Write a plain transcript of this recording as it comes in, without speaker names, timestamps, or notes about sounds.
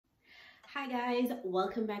Hi guys,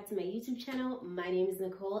 welcome back to my YouTube channel. My name is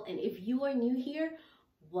Nicole, and if you are new here,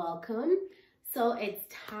 welcome. So it's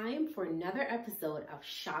time for another episode of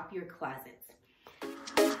Shop Your Closets.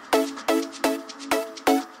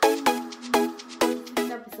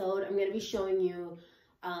 This episode, I'm going to be showing you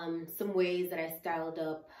some ways that I styled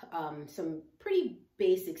up some pretty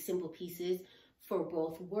basic, simple pieces for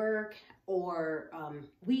both work or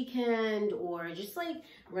weekend, or just like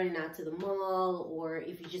running out to the mall, or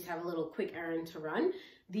if you just have a little quick errand to run.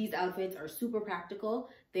 These outfits are super practical.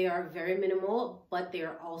 They are very minimal, but they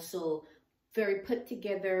are also very put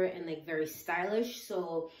together and like very stylish.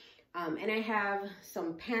 So and I have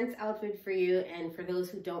some pants outfit for you, and for those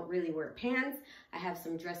who don't really wear pants, I have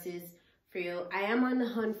some dresses for you. I am on the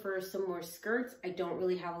hunt for some more skirts. I don't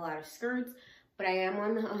really have a lot of skirts, but I am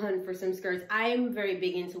on the hunt for some skirts. I am very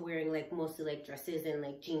big into wearing like mostly like dresses and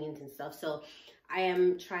like jeans and stuff. So I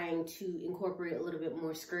am trying to incorporate a little bit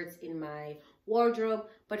more skirts in my wardrobe.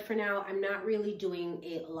 But for now, I'm not really doing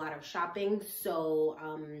a lot of shopping. So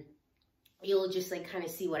you'll just like kind of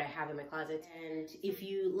see what I have in my closet. And if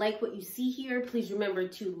you like what you see here, please remember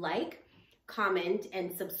to like, comment,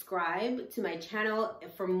 and subscribe to my channel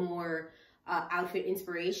for more outfit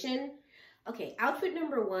inspiration. Okay, outfit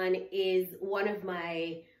number one is one of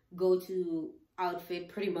my go-to outfit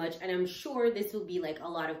pretty much, and I'm sure this will be like a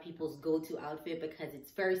lot of people's go-to outfit because it's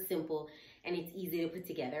very simple and it's easy to put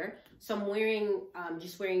together. So I'm wearing,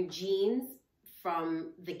 just wearing jeans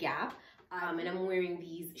from The Gap, and I'm wearing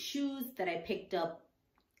these shoes that I picked up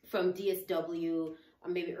from DSW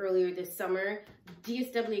maybe earlier this summer.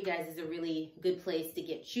 DSW, guys, is a really good place to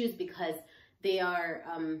get shoes because they are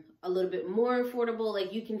a little bit more affordable.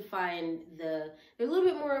 Like you can find they're a little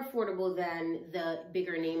bit more affordable than the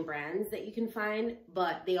bigger name brands that you can find,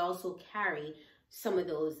 but they also carry some of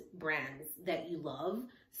those brands that you love.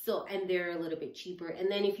 So, and they're a little bit cheaper.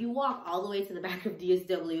 And then if you walk all the way to the back of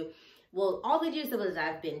DSW, well, all the DSWs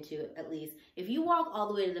I've been to, at least, if you walk all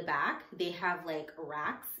the way to the back, they have like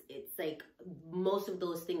racks. It's like most of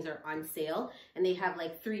those things are on sale, and they have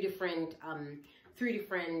like three different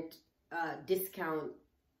discount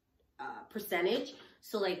percentage.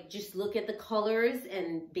 So like just look at the colors,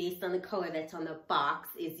 and based on the color that's on the box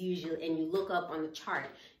is usually, and you look up on the chart,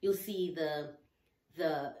 you'll see the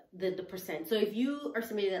percent. So if you are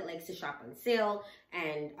somebody that likes to shop on sale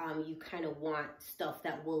and you kind of want stuff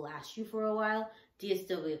that will last you for a while,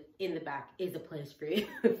 DSW in the back is a place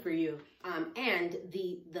for you. And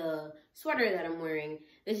the sweater that I'm wearing,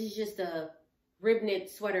 this is just a rib knit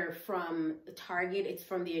sweater from Target. It's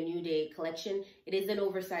from the A New Day collection. It is an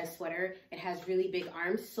oversized sweater. It has really big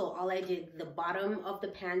arms. So all I did, the bottom of the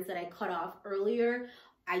pants that I cut off earlier,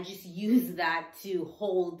 I just used that to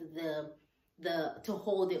hold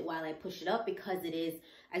hold it while I push it up, because it is,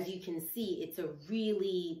 as you can see, it's a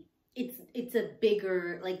really, it's a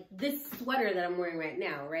bigger, like this sweater that I'm wearing right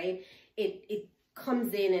now, right? It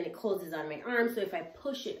comes in and it closes on my arm. So if I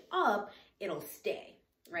push it up, it'll stay,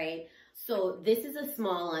 right? So this is a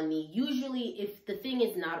small on me. Usually if the thing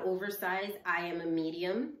is not oversized, I am a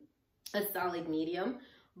medium, a solid medium.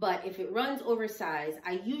 But if it runs oversized,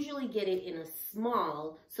 I usually get it in a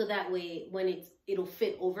small, so that way when it'll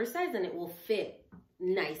fit oversized and it will fit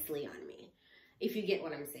nicely on me, if you get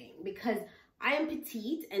what I'm saying. Because I am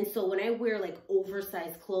petite, and so when I wear like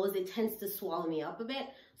oversized clothes, it tends to swallow me up a bit.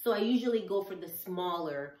 So I usually go for the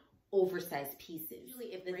smaller oversized pieces.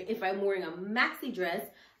 Usually if I'm wearing a maxi dress,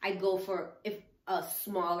 I go for a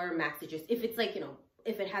smaller maxi dress. If it's like, you know,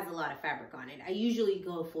 if it has a lot of fabric on it, I usually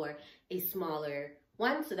go for a smaller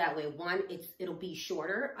one, so that way, one, it'll be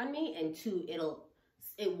shorter on me, and two,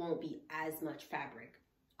 it won't be as much fabric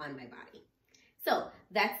on my body. So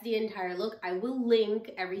that's the entire look. I will link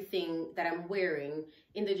everything that I'm wearing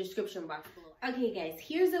in the description box below. Okay guys,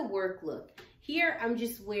 here's a work look. Here I'm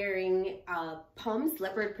just wearing pumps,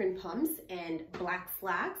 leopard print pumps, and black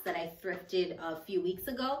slacks that I thrifted a few weeks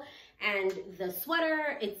ago. And the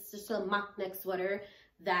sweater, it's just a mock neck sweater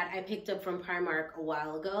that I picked up from Primark a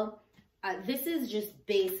while ago. This is just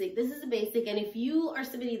basic. This is a basic, and if you are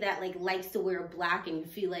somebody that like likes to wear black and you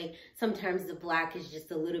feel like sometimes the black is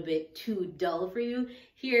just a little bit too dull for you,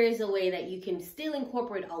 here is a way that you can still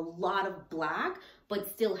incorporate a lot of black but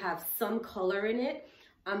still have some color in it.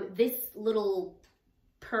 This little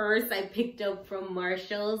purse I picked up from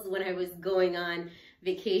Marshall's when I was going on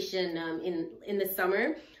vacation in the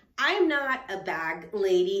summer. I'm not a bag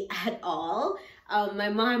lady at all. My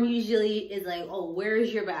mom usually is like, oh, where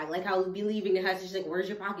is your bag? Like, I'll be leaving the house, she's like, where's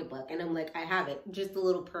your pocketbook? And I'm like, I have it, just a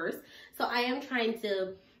little purse. So I am trying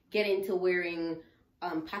to get into wearing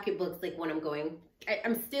pocketbooks like when I'm going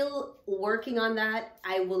I'm still working on that.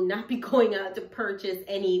 I will not be going out to purchase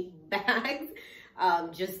any bags,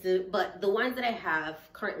 but the ones that I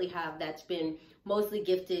currently have, that's been mostly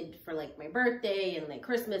gifted for like my birthday and like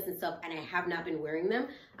Christmas and stuff, and I have not been wearing them.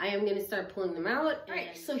 I am going to start pulling them out. All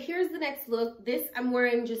right, so here's the next look. This, I'm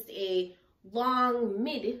wearing just a long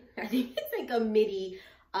mid, I think it's like a midi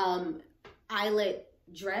eyelet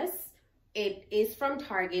dress. It is from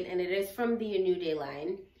Target and it is from the A New Day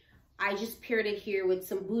line. I just paired it here with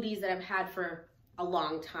some booties that I've had for a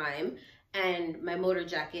long time and my motor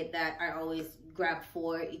jacket that I always grab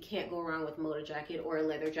for. You can't go wrong with motor jacket or a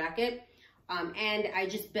leather jacket. And I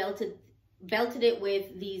just belted it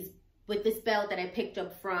with this belt that I picked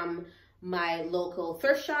up from my local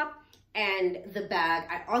thrift shop, and the bag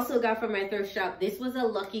I also got from my thrift shop. This was a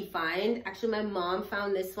lucky find. Actually, my mom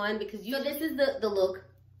found this one because this is the look.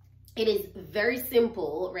 It is very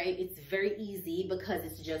simple, right? It's very easy because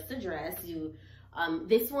it's just a dress.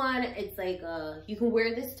 This one, it's like, you can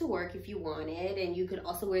wear this to work if you wanted, and you could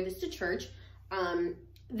also wear this to church.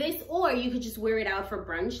 Or you could just wear it out for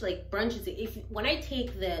brunch. Like brunch is, when I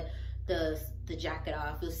take the jacket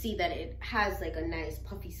off, you'll see that it has like a nice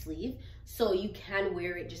puffy sleeve, so you can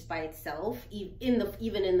wear it just by itself.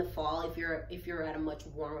 Even in the fall, if you're at a much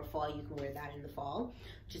warmer fall, you can wear that in the fall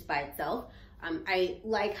just by itself. I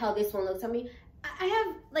like how this one looks on me. I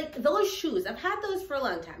have like those shoes. I've had those for a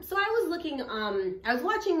long time. So I was looking, I was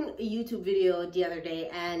watching a YouTube video the other day,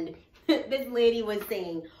 and this lady was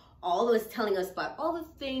telling us about all the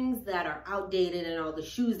things that are outdated and all the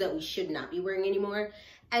shoes that we should not be wearing anymore.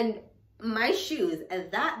 And my shoes,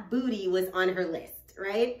 and that booty was on her list,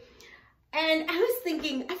 right? And I was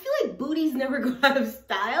thinking, I feel like booties never go out of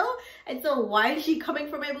style. And so why is she coming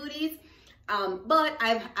for my booties? But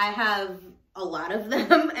I have a lot of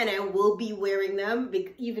them, and I will be wearing them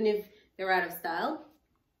even if they're out of style,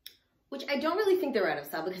 which I don't really think they're out of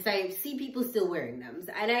style because I see people still wearing them.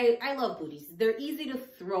 And I love booties. They're easy to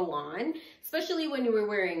throw on, especially when we're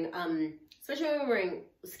wearing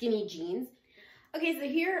skinny jeans. Okay, so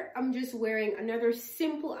here I'm just wearing another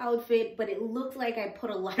simple outfit, but it looked like I put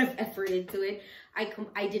a lot of effort into it.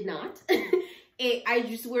 I did not. I'm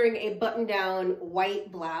just wearing a button-down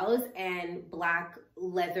white blouse and black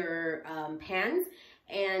leather pants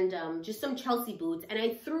and just some Chelsea boots. And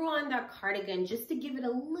I threw on that cardigan just to give it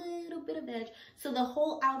a little bit of edge. So the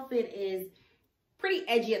whole outfit is pretty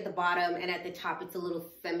edgy at the bottom, and at the top it's a little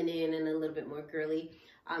feminine and a little bit more girly.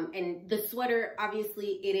 And the sweater,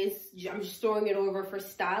 obviously, I'm just throwing it over for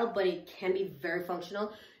style, but it can be very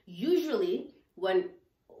functional. Usually when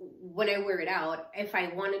I wear it out, if I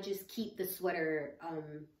want to just keep the sweater,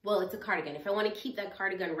 well, it's a cardigan. If I want to keep that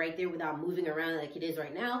cardigan right there without moving around like it is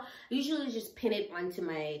right now, I usually just pin it onto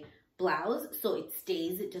my blouse so it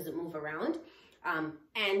stays, it doesn't move around.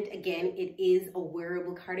 And again, it is a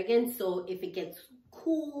wearable cardigan, so if it gets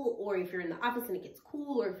cool, or if you're in the office and it gets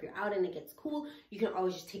cool, or if you're out and it gets cool, you can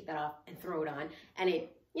always just take that off and throw it on. And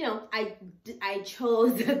it, you know, I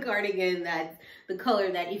chose a cardigan that's the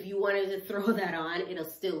color that if you wanted to throw that on, it'll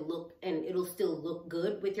still look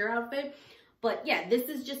good with your outfit. But yeah, this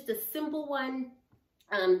is just a simple one.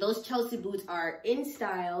 Those Chelsea boots are in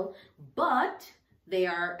style, but they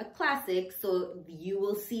are a classic, so you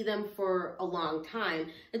will see them for a long time.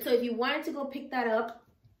 And so if you wanted to go pick that up,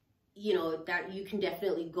 you know, that you can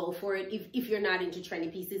definitely go for it. If you're not into trendy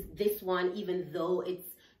pieces, this one, even though it's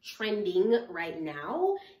trending right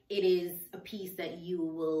now, it is a piece that you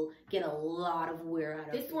will get a lot of wear out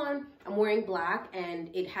of. This one, I'm wearing black, and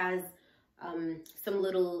it has some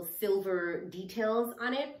little silver details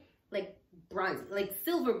on it, like bronze, like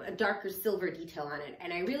silver, a darker silver detail on it.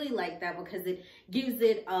 And I really like that because it gives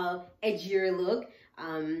it a edgier look.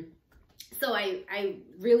 So I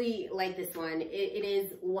really like this one. It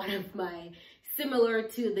is one of my, similar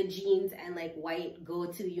to the jeans and like white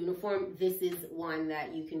go-to uniform, this is one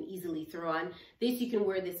that you can easily throw on. You can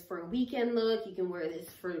wear this for a weekend look. You can wear this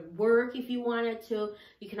for work if you wanted to.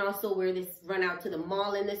 You can also wear this, run out to the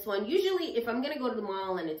mall in this one. Usually if I'm gonna go to the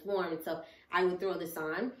mall and it's warm and stuff, I would throw this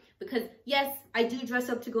on because yes, I do dress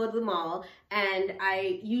up to go to the mall, and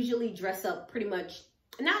I usually dress up pretty much,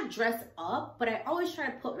 not dress up, but I always try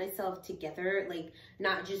to put myself together, like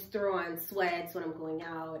not just throw on sweats when I'm going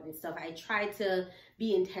out and stuff. I try to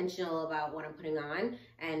be intentional about what I'm putting on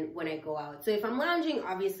and when I go out. So if I'm lounging,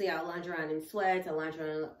 obviously I'll lounge around in sweats, I'll lounge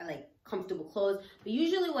around in like comfortable clothes. But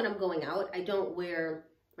usually when I'm going out, I don't wear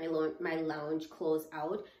my lounge clothes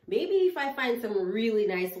out. Maybe if I find some really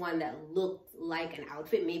nice one that looks like an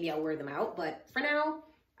outfit, maybe I'll wear them out. But for now,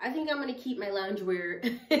 I think I'm going to keep my loungewear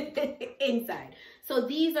inside. So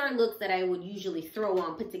these are looks that I would usually throw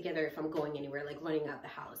on, put together if I'm going anywhere, like running out the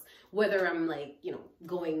house. Whether I'm like, you know,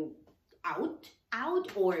 going out,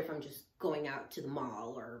 or if I'm just going out to the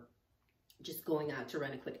mall or just going out to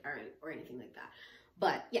run a quick errand or anything like that.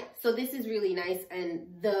 But yeah, so this is really nice. And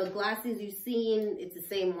the glasses you've seen, it's the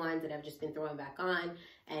same ones that I've just been throwing back on.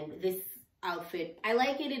 And this outfit, I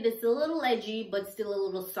like it. It is a little edgy, but still a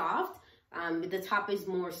little soft. The top is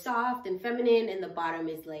more soft and feminine, and the bottom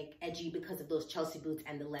is like edgy because of those Chelsea boots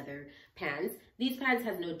and the leather pants. These pants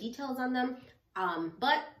have no details on them,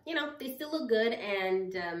 but you know, they still look good.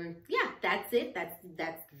 And yeah, that's it.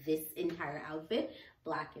 That's this entire outfit,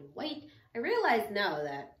 black and white. I realize now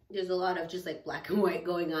that there's a lot of just like black and white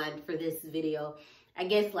going on for this video. I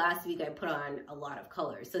guess last week I put on a lot of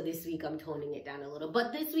colors, so this week I'm toning it down a little.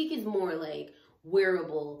 But this week is more like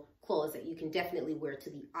wearable clothes that you can definitely wear to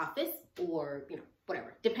the office, or, you know,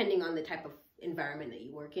 whatever, depending on the type of environment that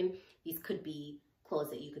you work in. These could be clothes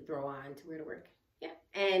that you could throw on to wear to work. Yeah,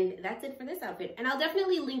 and that's it for this outfit. And I'll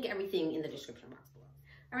definitely link everything in the description box below.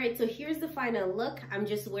 All right, so here's the final look. I'm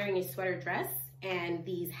just wearing a sweater dress and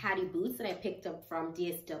these Hattie boots that I picked up from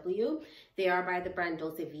DSW. They are by the brand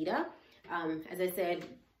Dolce Vita. As I said,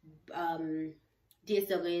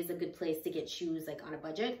 DSW is a good place to get shoes like on a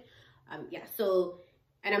budget. Yeah, so,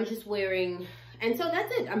 and I'm just wearing, and so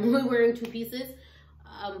that's it. I'm only wearing 2 pieces,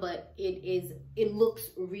 but it looks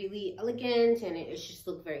really elegant, and it just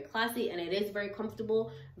looks very classy, and it is very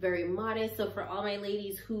comfortable, very modest. So for all my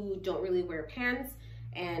ladies who don't really wear pants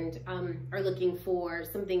and are looking for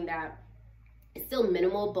something that is still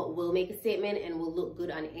minimal but will make a statement and will look good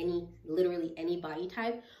on literally any body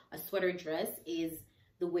type, a sweater dress is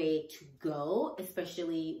the way to go,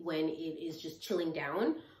 especially when it is just chilling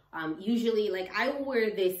down. Usually, like, I will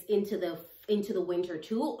wear this into the winter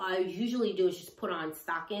too. All I usually do is just put on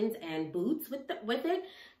stockings and boots with it,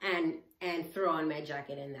 and throw on my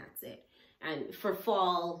jacket, and that's it. And for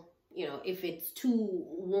fall, you know, if it's too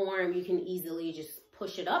warm, you can easily just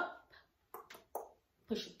push it up,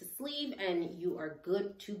 push up the sleeve, and you are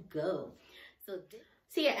good to go. So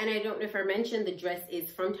yeah, and I don't know if I mentioned, the dress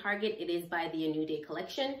is from Target. It is by the A New Day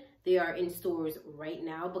collection. They are in stores right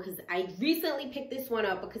now because I recently picked this one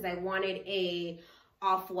up because I wanted a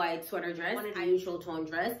off-white sweater dress, a neutral tone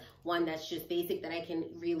dress, one that's just basic that I can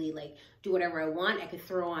really like do whatever I want. I could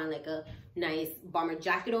throw on like a nice bomber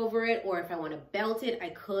jacket over it, or if I want to belt it, I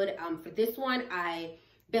could. For this one, I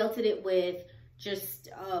belted it with just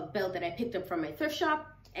a belt that I picked up from my thrift shop.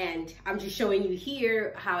 And I'm just showing you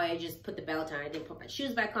here how I just put the belt on. I didn't put my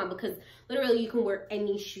shoes back on because literally you can wear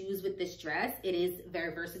any shoes with this dress. It is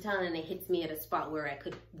very versatile, and it hits me at a spot where I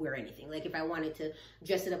could wear anything. Like if I wanted to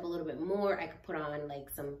dress it up a little bit more, I could put on like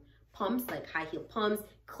some pumps, like high heel pumps,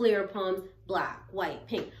 clear pumps, black, white,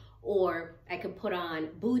 pink. Or I could put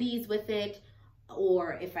on booties with it.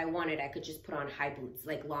 Or if I wanted, I could just put on high boots,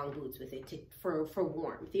 like long boots with it for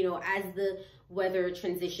warmth. You know, as the weather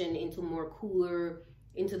transition into the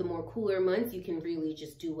more cooler months, you can really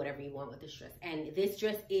just do whatever you want with this dress. And this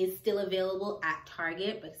dress is still available at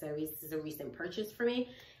Target because this is a recent purchase for me.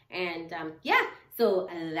 And yeah, so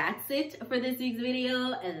that's it for this week's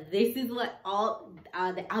video. And this is what all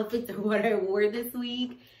the outfits are, what I wore this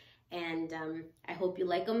week. And I hope you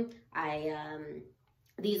like them.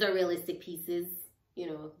 These are realistic pieces. You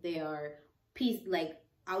know, they are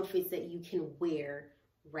outfits that you can wear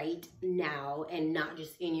right now and not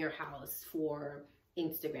just in your house for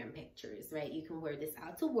Instagram pictures, right? You can wear this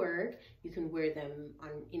out to work. You can wear them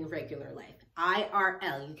in regular life.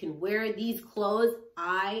 IRL. You can wear these clothes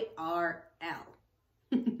IRL.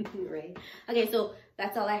 Right? Okay, so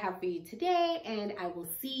that's all I have for you today, and I will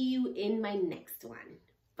see you in my next one.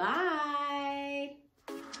 Bye!